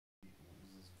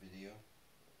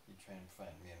trying to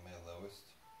find me at my lowest.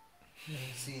 I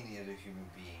don't see any other human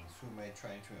beings. Who am I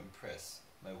trying to impress?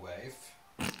 My wife?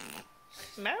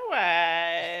 My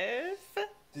wife.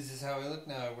 This is how I look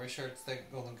now. I wear shirts that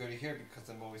only go to here because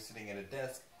I'm always sitting at a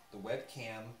desk. The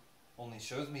webcam only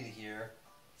shows me to here,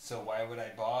 so why would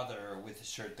I bother with a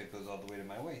shirt that goes all the way to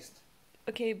my waist?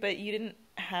 Okay, but you didn't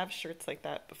have shirts like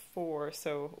that before,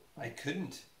 so... I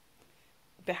couldn't.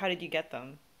 But how did you get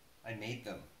them? I made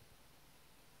them.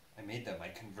 I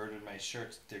converted my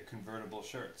shirts. They're convertible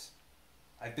shirts.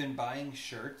 I've been buying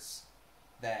shirts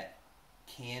that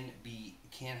can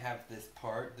have this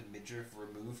part, the midriff,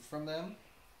 removed from them.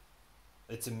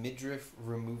 It's a midriff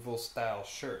removal style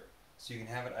shirt, so you can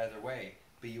have it either way,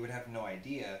 but you would have no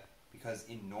idea because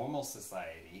in normal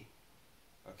society,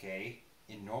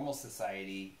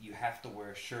 you have to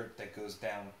wear a shirt that goes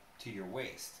down to your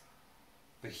waist.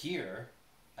 But here,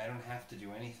 I don't have to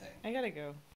do anything. I gotta go.